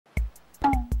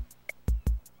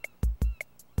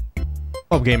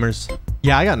Up, gamers.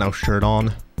 Yeah, I got no shirt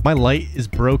on. My light is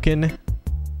broken,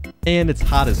 and it's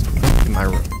hot as fuck in my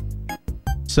room.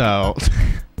 So,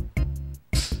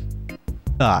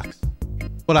 sucks.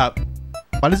 What up?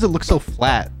 Why does it look so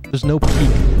flat? There's no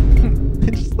peak.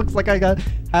 It just looks like I got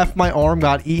half my arm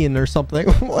got eaten or something.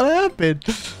 What happened?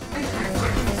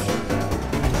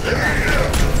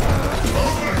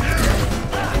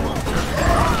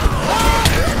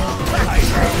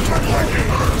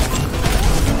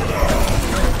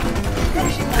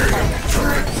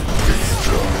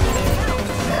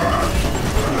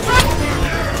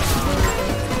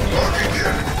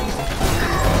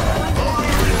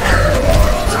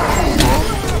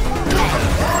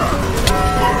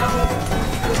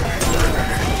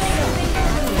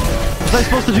 Was I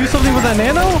supposed to do something with that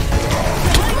nano?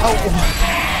 Oh.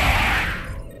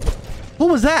 What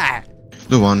was that?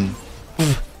 The one.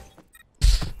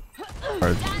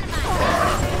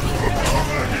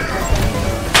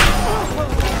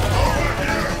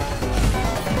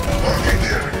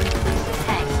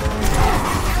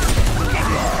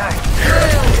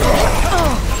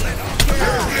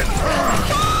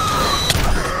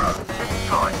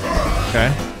 Okay.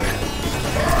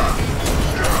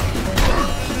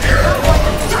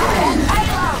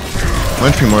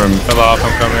 One few more. Fell off,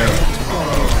 I'm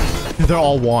coming. They're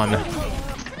all one.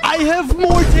 I have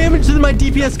more damage than my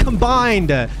DPS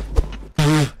combined.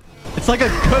 It's like a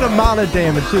good amount of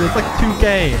damage too. It's like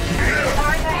 2K.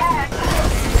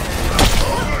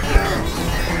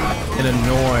 It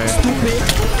annoys.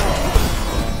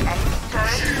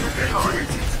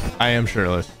 I am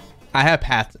shirtless. I have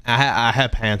pants. I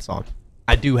have pants on.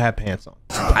 I do have pants on.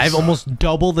 I have almost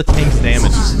double the tank's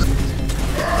damage.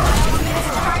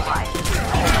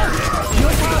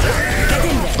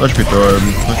 Let's be thrown.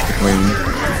 Let's be clean.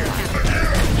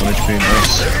 Let's be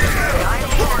nice.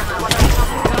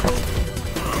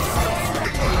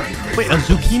 Wait, a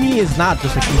zucchini is not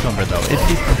just a cucumber though. It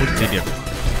tastes completely different.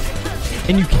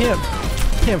 And you can't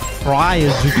fry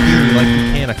a zucchini like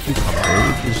you can a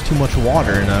cucumber. There's too much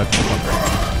water in a cucumber.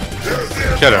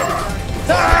 Shut up.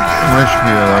 Let's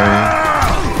be alright.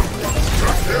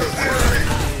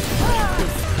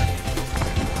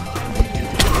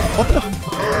 What the?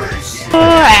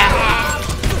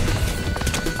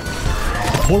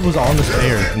 The board was on the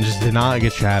stairs and just did not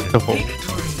get shattered.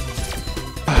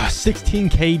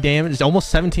 16k damage,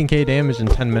 almost 17k damage in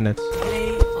 10 minutes.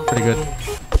 Pretty good.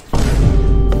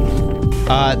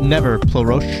 Never,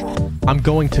 Ploroche. I'm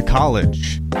going to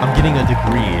college. I'm getting a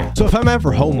degree. So if I'm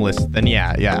ever homeless, then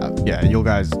yeah, you'll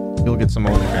get some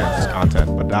OnlyFans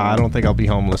content. But I don't think I'll be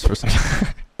homeless for some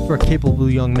time. For a capable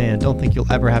young man, don't think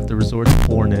you'll ever have to resort to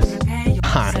poorness.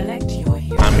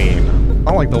 I mean,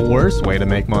 not like the worst way to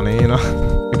make money, you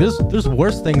know? There's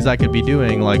worse things I could be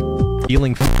doing, like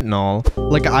dealing fentanyl.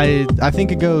 Like I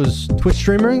think it goes Twitch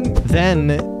streaming,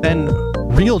 then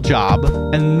real job,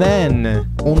 and then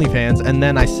OnlyFans, and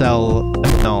then I sell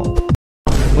fentanyl.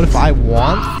 What if I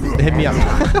want? Hit me up.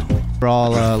 For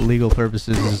all legal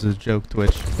purposes, this is a joke,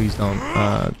 Twitch. Please don't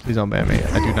ban me.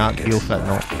 I do not deal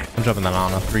fentanyl. I'm jumping that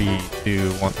on a 3,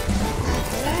 2, 1.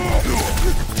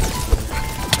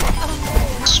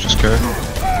 Let's just go.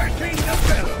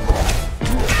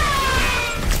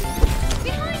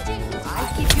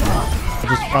 I'll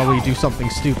just probably do something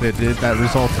stupid that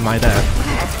results in my death.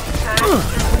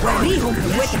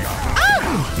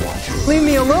 Leave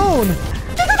me alone!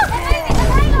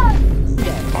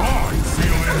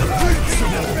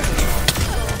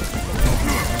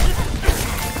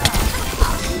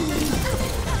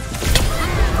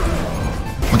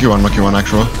 Monkey one,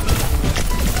 actual.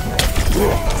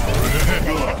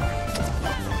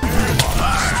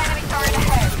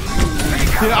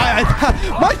 Dude,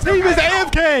 my team is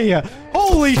AFK!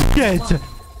 Holy shit!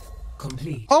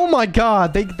 Oh my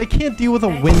god, they can't deal with a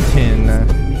Winton.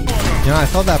 You know, I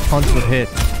thought that punch would hit.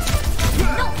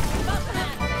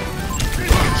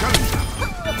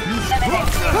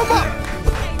 Come on!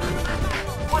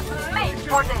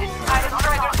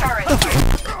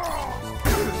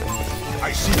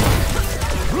 I see.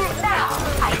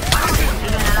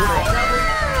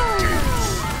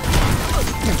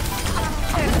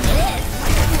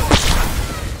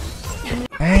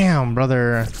 Damn,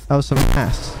 brother. That was some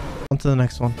ass. On to the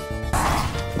next one.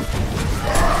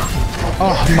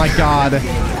 Oh my god. Okay,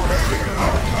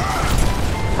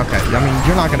 I mean,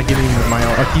 you're not gonna give me my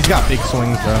own. Like, he's got big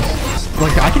swings though.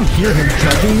 Like, I can hear him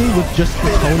judging me with just the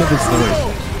tone of his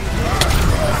voice.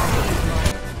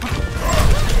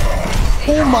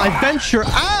 Oh my venture!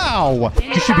 Ow!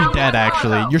 You should be dead,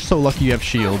 actually. You're so lucky you have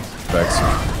shields. Vex.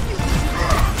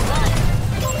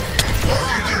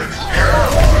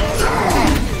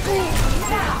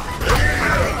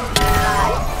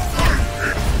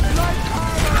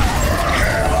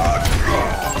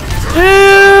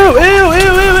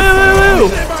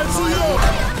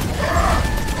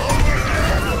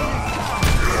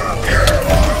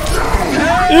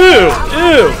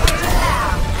 Ew!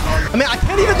 I mean, I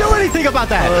can't even do anything about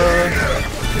that.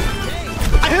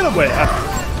 I hit him. Wait.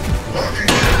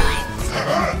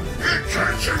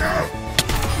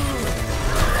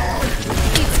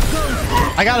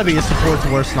 I gotta be a support's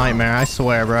worst nightmare. I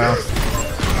swear, bro.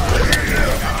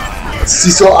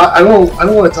 See, so I don't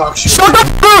want to talk shit. Shut up!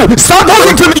 Stop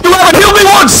talking to me! You haven't healed me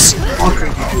once!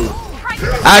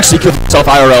 I actually killed myself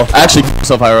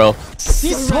IRL.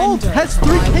 This Told has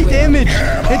 3k damage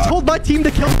and told my team to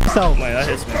kill himself. Wait, that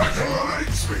hits me.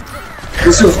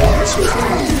 This was awesome.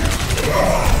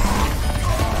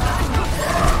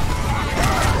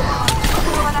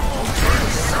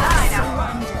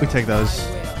 We take those.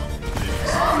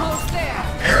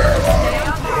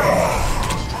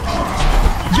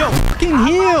 Yo, fucking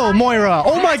heal, Moira!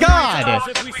 Oh my god!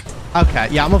 Okay,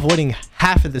 yeah, I'm avoiding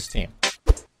half of this team.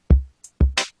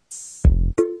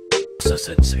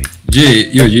 Jay,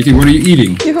 yo, JT, what are you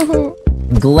eating? Yo.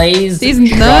 Glazed These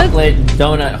nuts? chocolate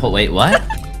donut. Oh, wait, what?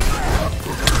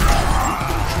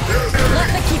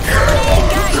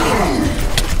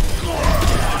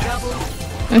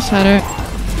 I shot her.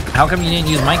 How come you didn't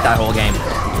use Mike that whole game?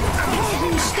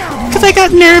 Cause I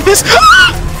got nervous.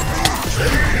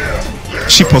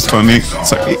 She postponed me.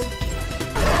 Sorry.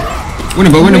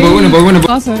 Winnable.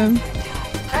 Awesome.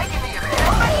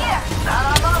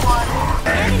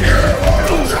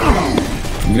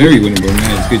 Very winnable,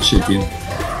 man. It's good shit, dude.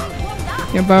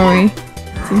 Yo, Bowie.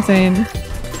 It's insane.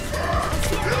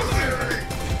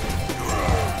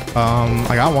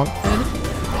 I got one.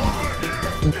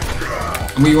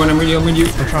 I'm with you.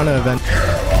 I'm trying to event.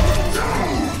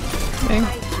 Okay.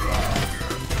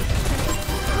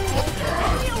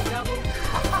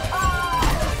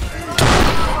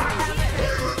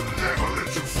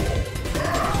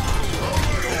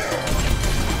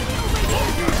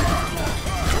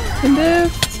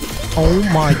 Oh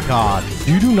my god.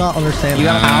 You do not understand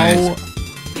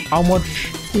how much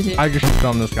GG. I just shit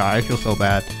on this guy. I feel so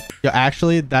bad. Yo,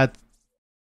 actually, that...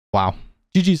 Wow.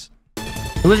 GG's.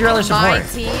 Who was your other support?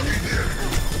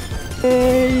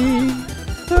 Hey.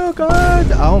 So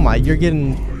good. Oh my, you're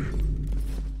getting...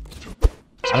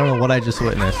 I don't know what I just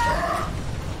witnessed.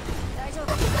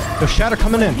 Yo, Shatter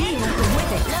coming in.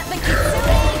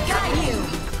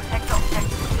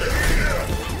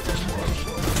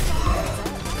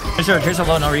 Tracer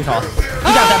low, no recall. You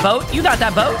got that boat. You got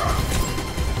that boat.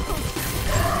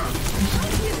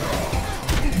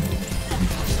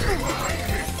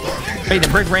 Wait, the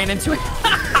brick ran into it.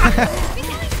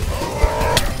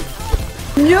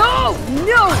 No!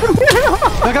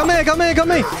 I got me.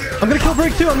 I'm gonna kill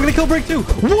Break 2.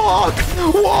 Walk.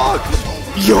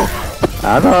 Yo.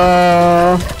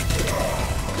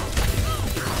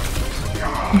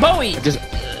 Bowie. Just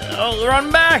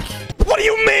run back. What do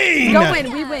you mean? Go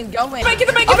in, we win, go in. Make it.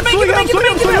 I'm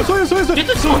swinging. Get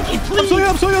the swing, please.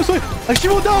 I'm swinging. Like, she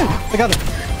won't die. I got it.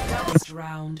 First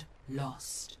round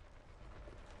lost.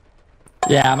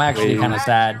 Yeah, I'm actually kind of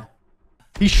sad.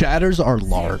 These shatters are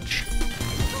large.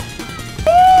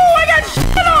 Oh, I got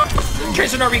shit on.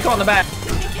 Tracer no recall in the back.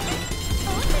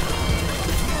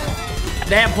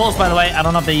 They have pulse, by the way. I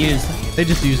don't know if they used. They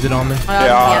just used it on me.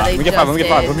 Yeah, they let me get five.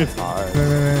 In.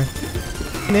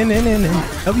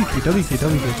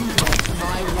 WQ.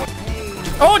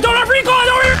 Oh, don't have recall.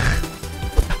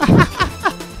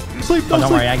 Sleep, Oh,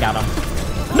 don't worry, I got him.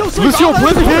 No sleep. Lucio,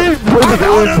 play the game.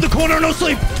 Out in the corner, no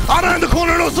sleep.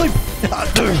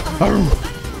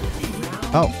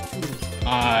 Oh.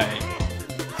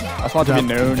 I just want to be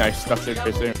known. I stuck it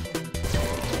facing.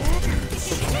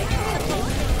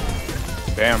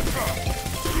 Damn.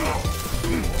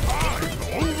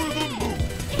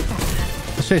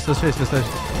 Let's chase.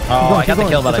 Oh, I got the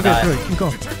kill, but I died. Keep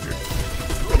going.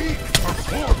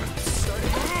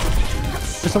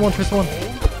 Trace someone.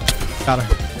 Got her.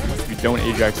 You don't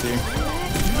Ajax here.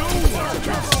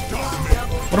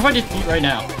 What if I just eat right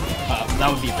now?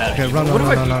 That would be better. Okay, run.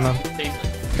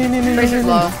 Tracer's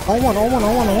low. All one.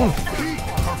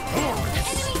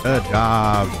 Good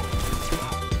job.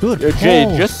 Good. Yo, Jay,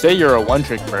 just say you're a one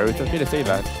trick, bro. It's okay to say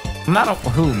that. I'm not a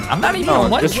whom? I'm not even a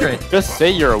one trick. Just say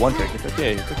you're a one trick. It's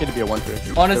okay. It's okay to be a one trick.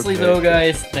 Honestly, though,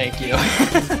 guys, thank you.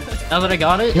 Now that I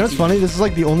got it. You know what's funny? This is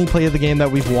like the only play of the game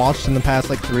that we've watched in the past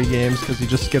like 3 games because he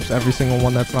just skips every single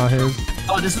one that's not his.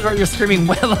 Oh, this is where you're screaming,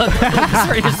 Willa. This is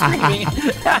where you're screaming.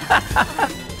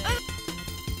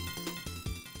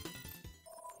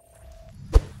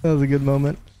 That was a good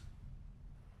moment.